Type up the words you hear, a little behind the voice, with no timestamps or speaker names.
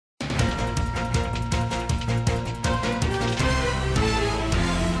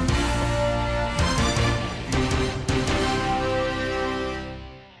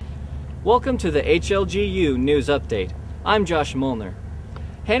Welcome to the HLGU News Update. I'm Josh Molnar.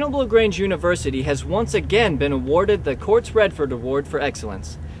 Hannibal-LaGrange University has once again been awarded the Courts Redford Award for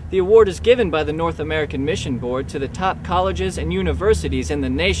Excellence. The award is given by the North American Mission Board to the top colleges and universities in the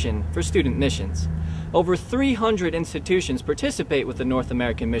nation for student missions. Over 300 institutions participate with the North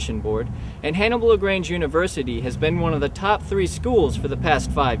American Mission Board, and Hannibal-LaGrange University has been one of the top 3 schools for the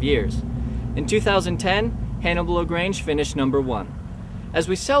past 5 years. In 2010, Hannibal-LaGrange finished number 1. As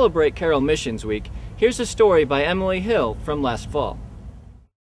we celebrate Carroll Missions Week, here's a story by Emily Hill from last fall.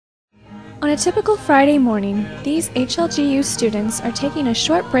 On a typical Friday morning, these HLGU students are taking a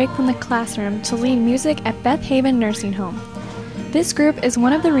short break from the classroom to lead music at Beth Haven Nursing Home. This group is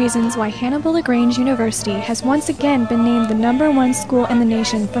one of the reasons why Hannibal-LaGrange University has once again been named the #1 school in the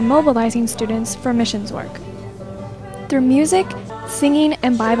nation for mobilizing students for missions work. Through music, singing,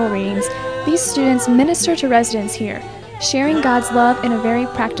 and Bible readings, these students minister to residents here, sharing God's love in a very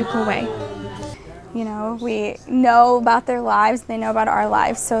practical way. You know, we know about their lives, they know about our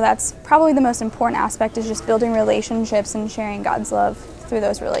lives, so that's probably the most important aspect, is just building relationships and sharing God's love through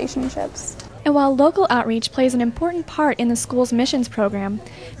those relationships. And while local outreach plays an important part in the school's missions program,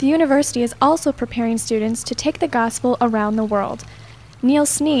 the university is also preparing students to take the gospel around the world. Neil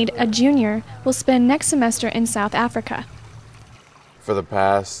Sneed, a junior, will spend next semester in South Africa. For the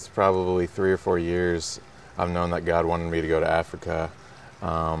past probably 3 or 4 years, I've known that God wanted me to go to Africa.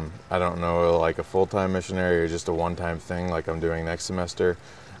 I don't know, like a full-time missionary or just a one-time thing like I'm doing next semester,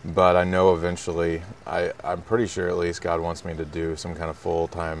 but I know eventually, I'm pretty sure at least, God wants me to do some kind of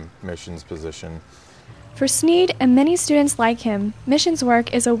full-time missions position. For Sneed and many students like him, missions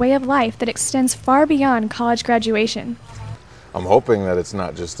work is a way of life that extends far beyond college graduation. I'm hoping that it's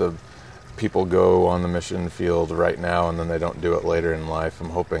not just people go on the mission field right now and then they don't do it later in life. I'm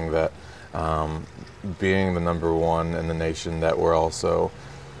hoping that being the #1 in the nation, that we're also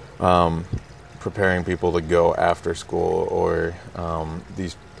preparing people to go after school, or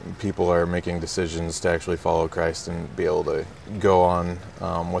these people are making decisions to actually follow Christ and be able to go on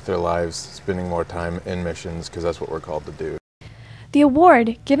with their lives, spending more time in missions, because that's what we're called to do. The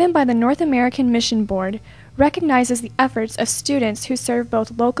award, given by the North American Mission Board, recognizes the efforts of students who serve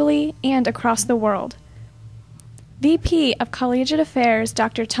both locally and across the world. VP of Collegiate Affairs,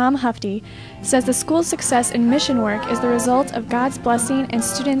 Dr. Tom Hufty, says the school's success in mission work is the result of God's blessing and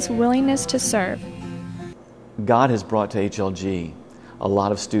students' willingness to serve. God has brought to HLG a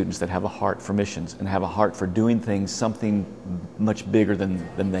lot of students that have a heart for missions and have a heart for doing things, something much bigger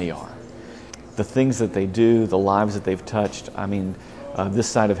than they are. The things that they do, the lives that they've touched, I mean, this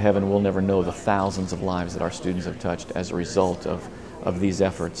side of heaven will never know the thousands of lives that our students have touched as a result of these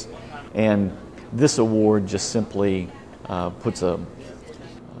efforts. And this award just simply puts a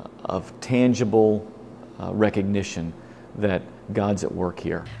tangible recognition that God's at work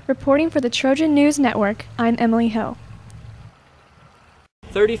here. Reporting for the Trojan News Network, I'm Emily Hill.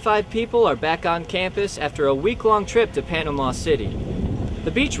 35 people are back on campus after a week-long trip to Panama City.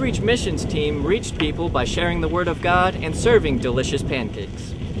 The Beach Reach missions team reached people by sharing the Word of God and serving delicious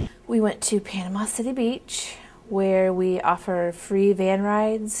pancakes. We went to Panama City Beach, where we offer free van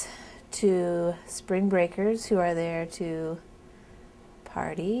rides to spring breakers who are there to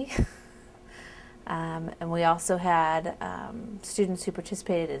party. And we also had students who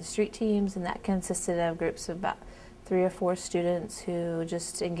participated in street teams, and that consisted of groups of about 3 or 4 students who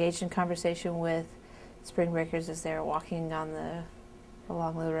just engaged in conversation with spring breakers as they were walking along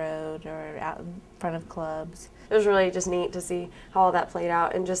the road or out in front of clubs. It was really just neat to see how all that played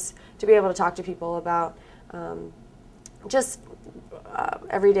out, and just to be able to talk to people about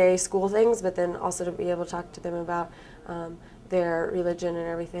everyday school things, but then also to be able to talk to them about their religion and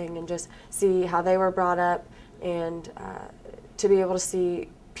everything, and just see how they were brought up, and to be able to see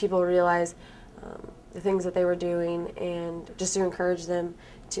people realize the things that they were doing, and just to encourage them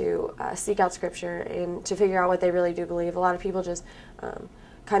to seek out Scripture and to figure out what they really do believe. A lot of people just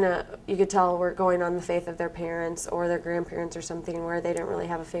you could tell were going on the faith of their parents or their grandparents or something, where they didn't really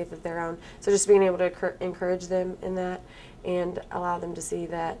have a faith of their own. So just being able to encourage them in that and allow them to see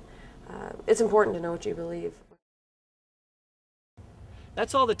that it's important to know what you believe.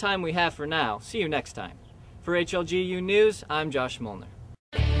 That's all the time we have for now. See you next time. For HLGU News, I'm Josh Molnar.